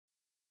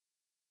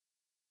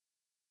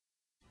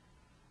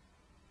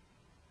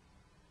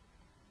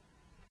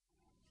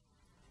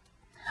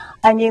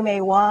I'm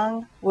Yumei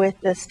Wang with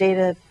the State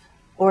of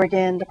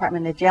Oregon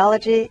Department of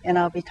Geology, and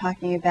I'll be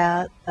talking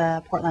about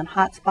the Portland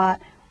hotspot,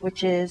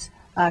 which is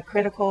a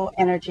critical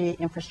energy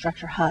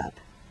infrastructure hub.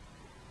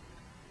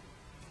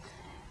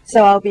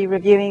 So I'll be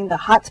reviewing the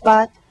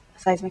hotspot,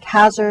 seismic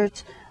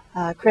hazards,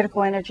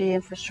 critical energy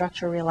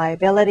infrastructure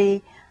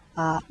reliability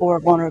or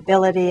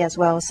vulnerability, as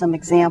well as some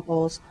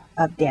examples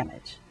of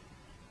damage.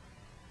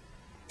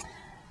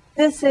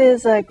 This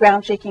is a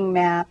ground shaking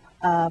map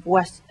of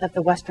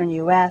the western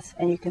U.S.,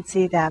 and you can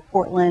see that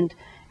Portland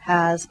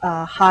has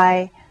a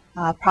high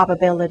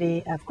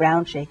probability of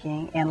ground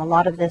shaking, and a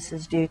lot of this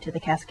is due to the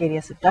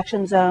Cascadia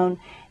subduction zone,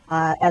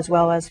 as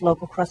well as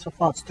local crustal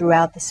faults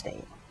throughout the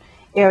state.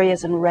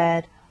 Areas in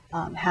red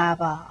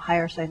have a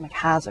higher seismic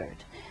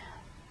hazard.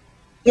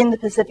 In the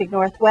Pacific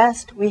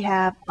Northwest, we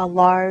have a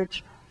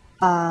large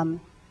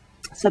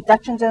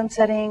subduction zone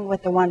setting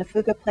with the Juan de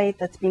Fuca plate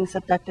that's being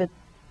subducted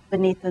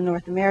beneath the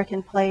North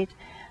American plate.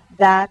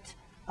 That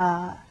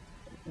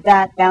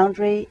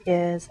boundary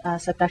is a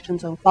subduction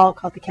zone fault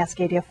called the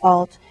Cascadia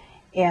Fault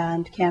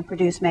and can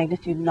produce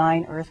magnitude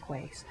 9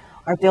 earthquakes.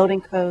 Our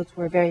building codes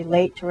were very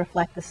late to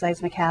reflect the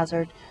seismic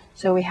hazard,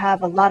 so we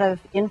have a lot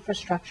of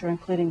infrastructure,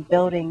 including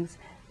buildings,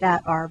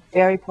 that are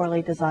very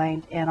poorly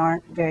designed and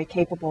aren't very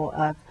capable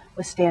of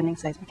withstanding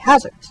seismic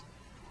hazards.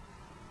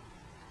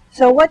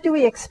 So what do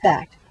we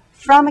expect?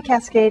 From a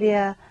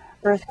Cascadia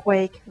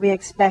earthquake, we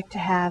expect to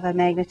have a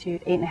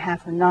magnitude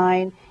 8.5 or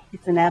 9.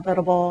 It's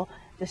inevitable.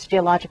 This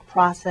geologic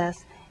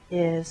process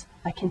is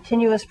a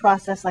continuous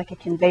process like a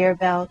conveyor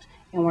belt,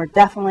 and we're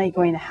definitely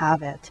going to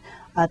have it.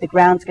 The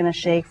ground's going to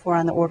shake for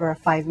on the order of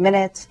 5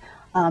 minutes.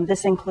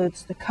 This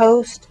includes the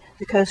coast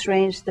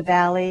range, the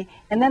valley,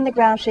 and then the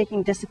ground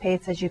shaking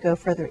dissipates as you go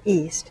further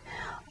east.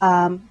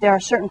 There are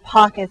certain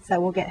pockets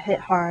that will get hit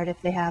hard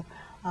if they have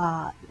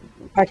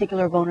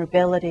particular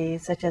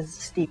vulnerabilities, such as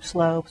steep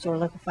slopes or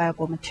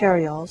liquefiable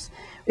materials.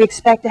 We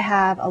expect to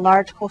have a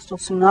large coastal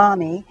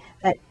tsunami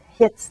that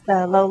hits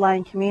the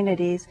low-lying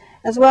communities,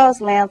 as well as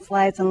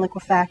landslides and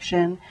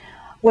liquefaction.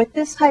 With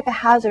this type of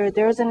hazard,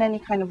 there isn't any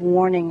kind of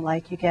warning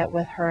like you get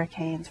with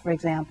hurricanes, for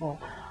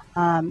example.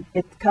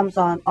 It comes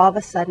on all of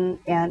a sudden,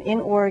 and in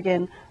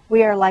Oregon,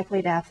 we are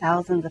likely to have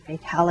thousands of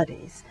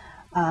fatalities,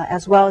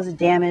 as well as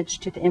damage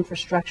to the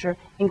infrastructure,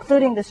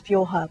 including this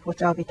fuel hub,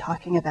 which I'll be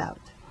talking about.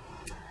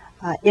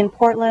 In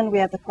Portland, we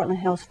have the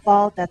Portland Hills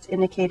Fault that's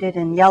indicated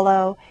in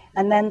yellow,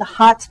 and then the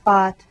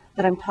hotspot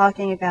that I'm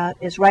talking about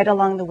is right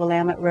along the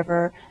Willamette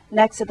River,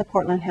 next to the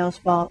Portland Hills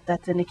Fault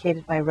that's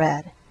indicated by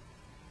red.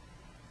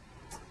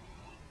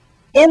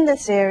 In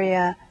this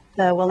area,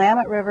 the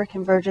Willamette River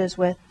converges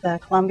with the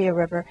Columbia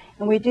River,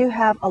 and we do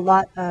have a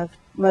lot of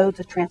modes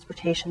of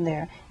transportation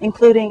there,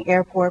 including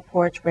airport,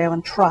 ports, rail,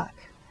 and truck.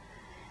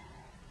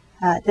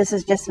 This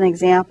is just an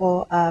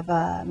example of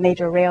a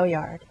major rail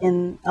yard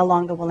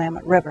along the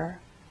Willamette River.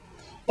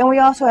 And we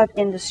also have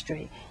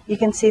industry. You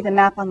can see the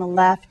map on the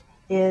left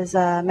is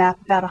a map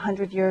about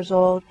 100 years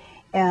old,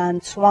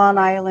 and Swan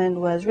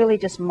Island was really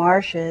just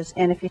marshes.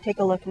 And if you take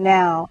a look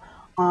now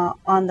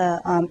on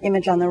the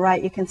image on the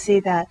right, you can see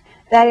that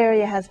that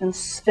area has been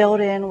filled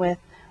in with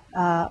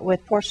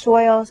poor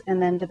soils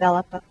and then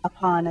developed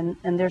upon,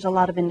 and there's a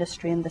lot of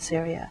industry in this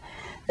area.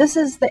 This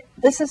is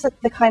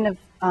the kind of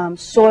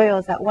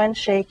soils that, when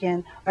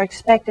shaken, are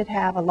expected to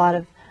have a lot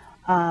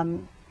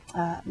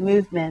of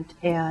movement,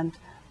 and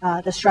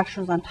the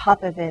structures on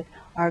top of it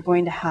are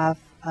going to have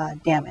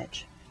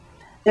damage.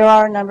 There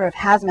are a number of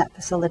hazmat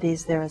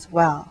facilities there as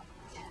well.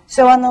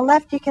 So on the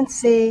left, you can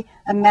see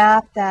a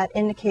map that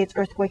indicates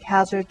earthquake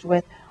hazards,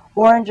 with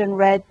orange and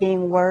red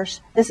being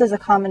worse. This is a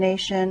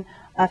combination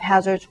of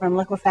hazards from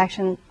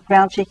liquefaction,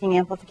 ground shaking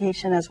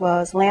amplification, as well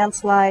as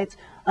landslides.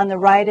 On the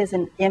right is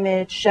an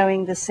image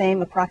showing the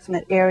same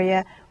approximate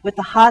area, with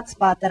the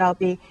hotspot that I'll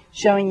be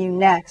showing you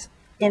next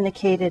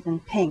indicated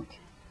in pink.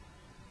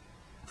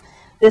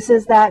 This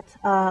is that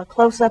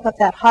close-up of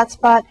that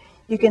hotspot.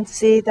 You can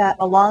see that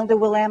along the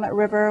Willamette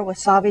River, with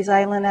Savi's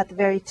Island at the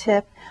very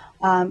tip,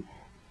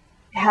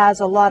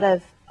 has a lot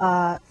of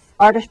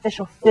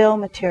artificial fill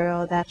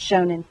material that's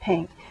shown in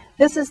pink.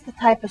 This is the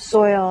type of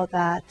soil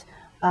that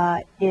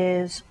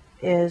is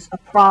a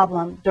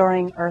problem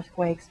during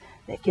earthquakes.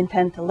 It can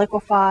tend to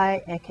liquefy,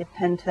 it can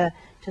tend to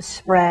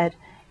spread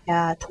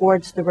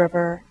towards the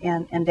river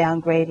and down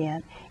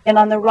gradient. And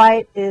on the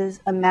right is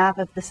a map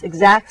of this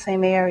exact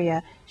same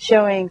area,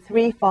 showing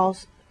three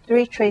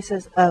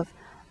traces of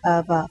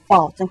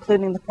faults,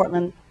 including the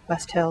Portland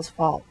West Hills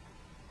Fault.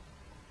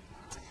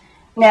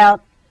 Now,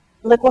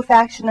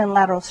 liquefaction and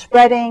lateral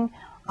spreading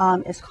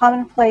is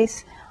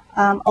commonplace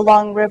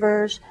along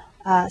rivers.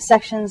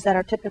 Sections that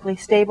are typically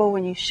stable,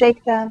 when you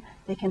shake them,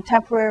 they can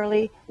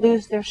temporarily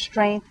lose their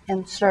strength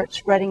and start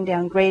spreading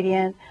down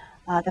gradient.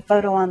 The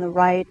photo on the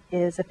right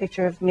is a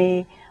picture of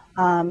me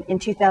in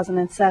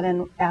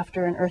 2007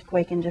 after an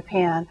earthquake in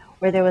Japan,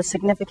 where there was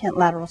significant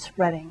lateral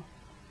spreading.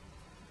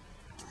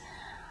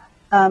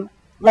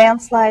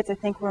 Landslides, I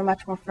think we're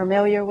much more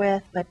familiar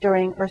with, but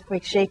during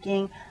earthquake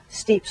shaking,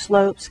 steep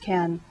slopes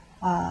can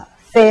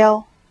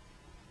fail.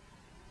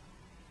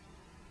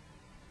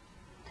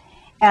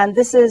 And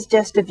this is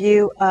just a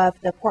view of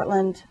the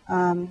Portland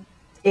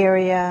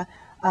area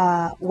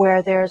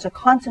where there's a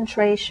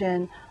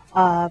concentration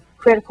of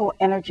critical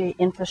energy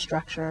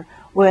infrastructure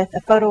with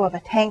a photo of a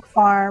tank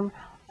farm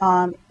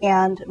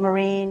and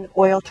marine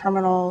oil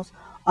terminals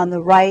on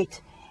the right,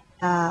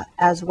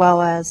 as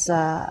well as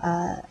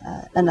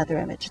another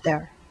image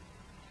there.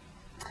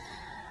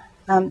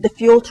 The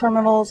fuel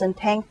terminals and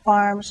tank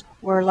farms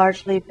were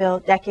largely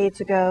built decades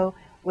ago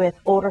with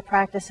older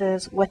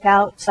practices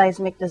without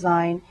seismic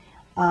design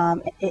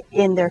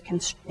in their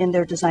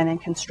design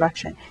and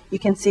construction. You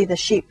can see the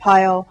sheet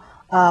pile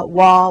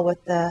wall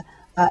with the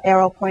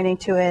arrow pointing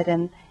to it,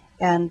 and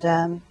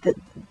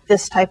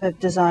this type of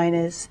design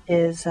is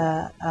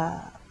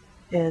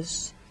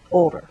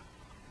older.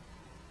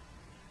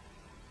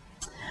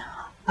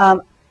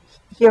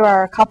 Here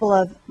are a couple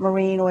of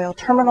marine oil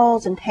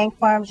terminals and tank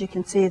farms. You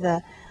can see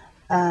the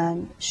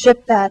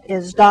ship that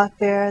is docked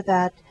there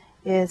that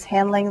is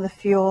handling the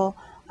fuel.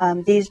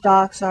 These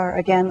docks are,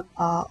 again,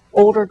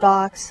 older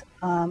docks,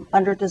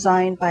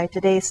 under-designed by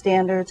today's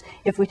standards.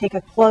 If we take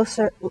a close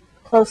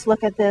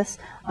look at this,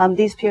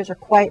 these piers are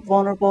quite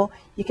vulnerable.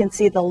 You can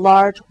see the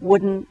large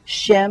wooden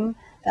shim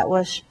that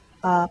was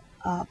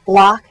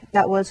block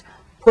that was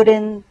put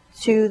into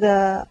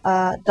the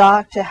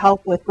dock to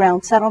help with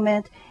ground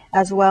settlement,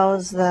 as well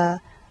as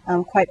the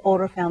quite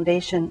older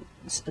foundation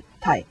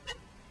type.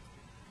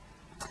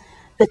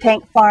 The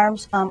tank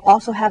farms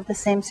also have the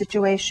same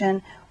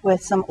situation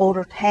with some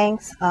older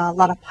tanks, a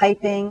lot of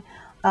piping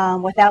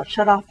without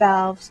shutoff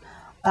valves.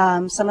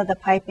 Some of the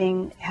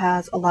piping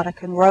has a lot of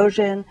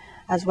corrosion,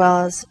 as well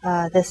as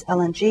this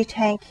LNG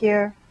tank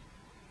here.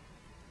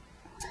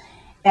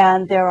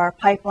 And there are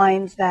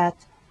pipelines that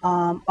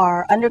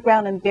are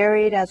underground and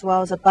buried, as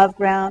well as above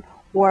ground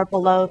or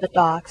below the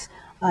docks.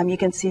 You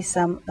can see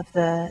some of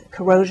the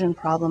corrosion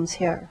problems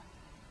here.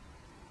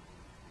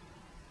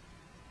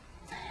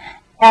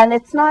 And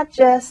it's not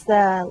just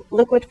the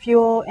liquid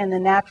fuel and the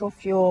natural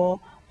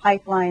fuel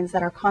pipelines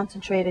that are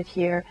concentrated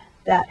here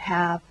that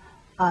have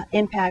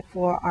impact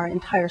for our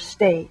entire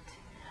state.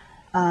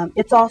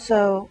 It's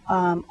also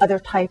other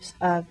types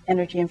of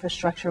energy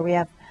infrastructure. We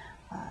have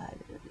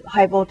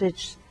high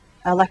voltage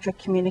electric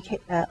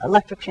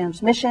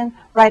transmission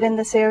right in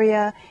this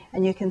area,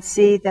 and you can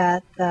see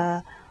that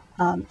the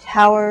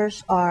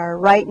towers are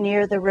right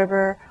near the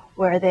river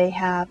where they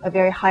have a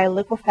very high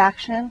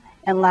liquefaction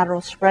and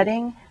lateral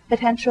spreading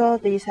potential.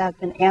 These have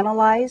been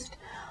analyzed,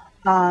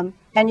 and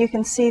you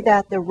can see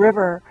that the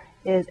river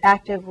is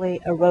actively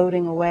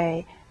eroding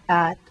away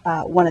at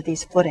one of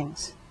these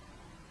footings.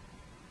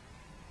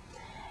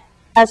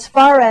 As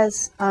far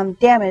as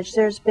damage,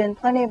 there's been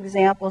plenty of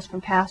examples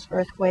from past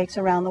earthquakes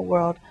around the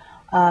world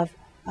of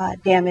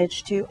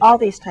damage to all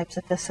these types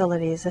of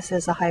facilities. This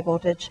is a high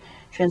voltage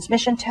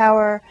transmission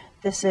tower.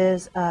 This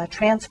is a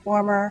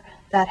transformer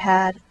that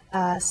had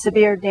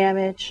severe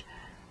damage.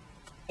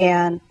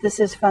 And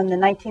this is from the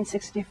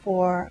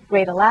 1964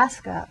 Great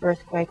Alaska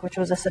earthquake, which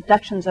was a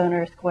subduction zone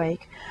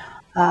earthquake.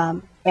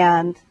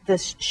 And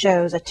this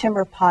shows a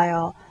timber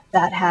pile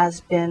that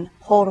has been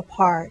pulled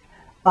apart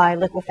by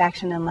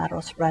liquefaction and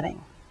lateral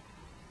spreading.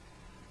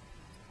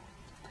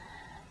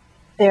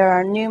 There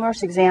are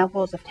numerous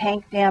examples of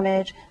tank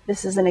damage.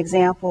 This is an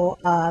example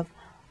of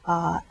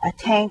a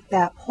tank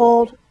that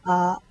pulled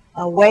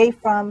away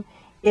from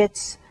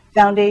its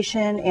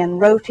foundation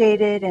and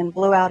rotated and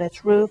blew out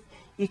its roof.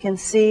 You can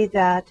see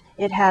that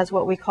it has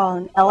what we call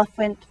an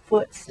elephant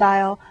foot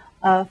style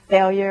of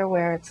failure,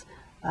 where it's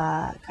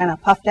kind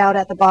of puffed out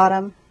at the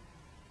bottom,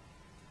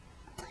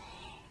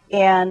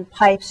 and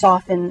pipes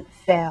often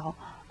fail.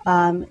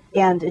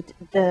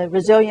 The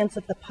resilience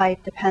of the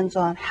pipe depends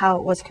on how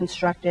it was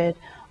constructed,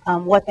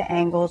 what the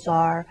angles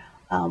are,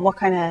 what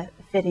kind of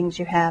fittings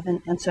you have,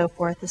 and so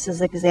forth. This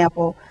is an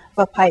example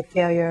of a pipe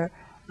failure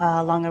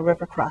along a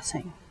river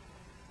crossing.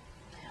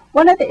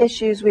 One of the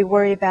issues we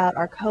worry about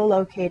are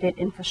co-located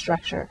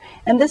infrastructure,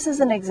 and this is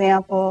an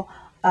example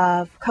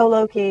of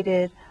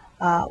co-located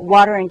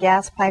water and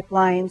gas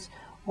pipelines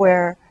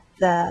where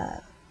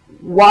the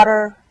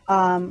water,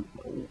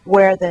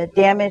 where the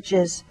damage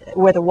is,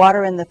 where the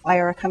water and the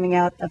fire are coming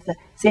out of the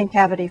same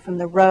cavity from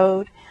the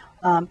road.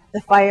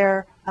 The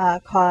fire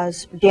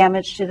caused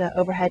damage to the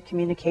overhead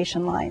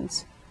communication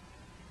lines.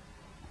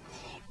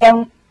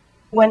 And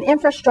when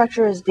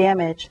infrastructure is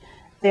damaged,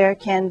 there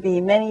can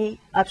be many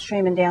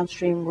upstream and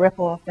downstream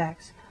ripple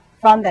effects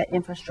from that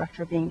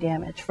infrastructure being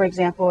damaged. For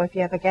example, if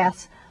you have a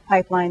gas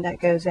pipeline that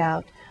goes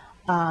out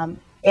and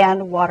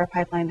a water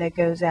pipeline that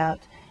goes out,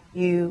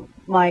 you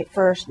might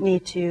first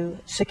need to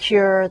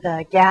secure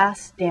the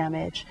gas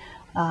damage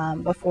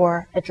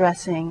before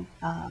addressing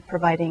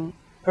providing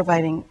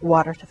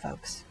water to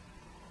folks.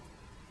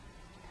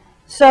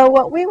 So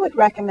what we would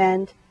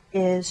recommend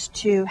is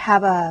to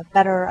have a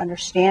better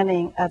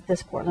understanding of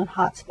this Portland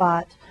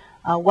hotspot,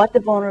 what the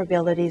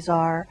vulnerabilities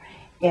are,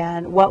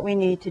 and what we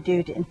need to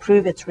do to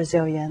improve its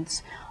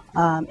resilience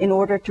in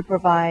order to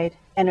provide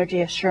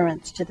energy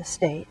assurance to the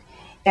state.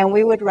 And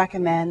we would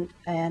recommend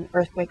an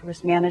earthquake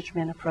risk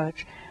management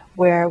approach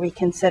where we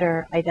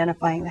consider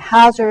identifying the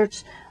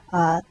hazards,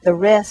 the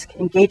risk,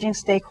 engaging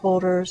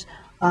stakeholders,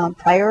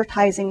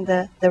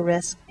 prioritizing the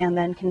risk, and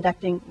then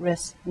conducting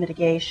risk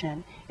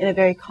mitigation in a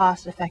very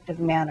cost-effective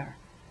manner.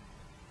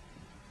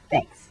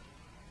 Thanks.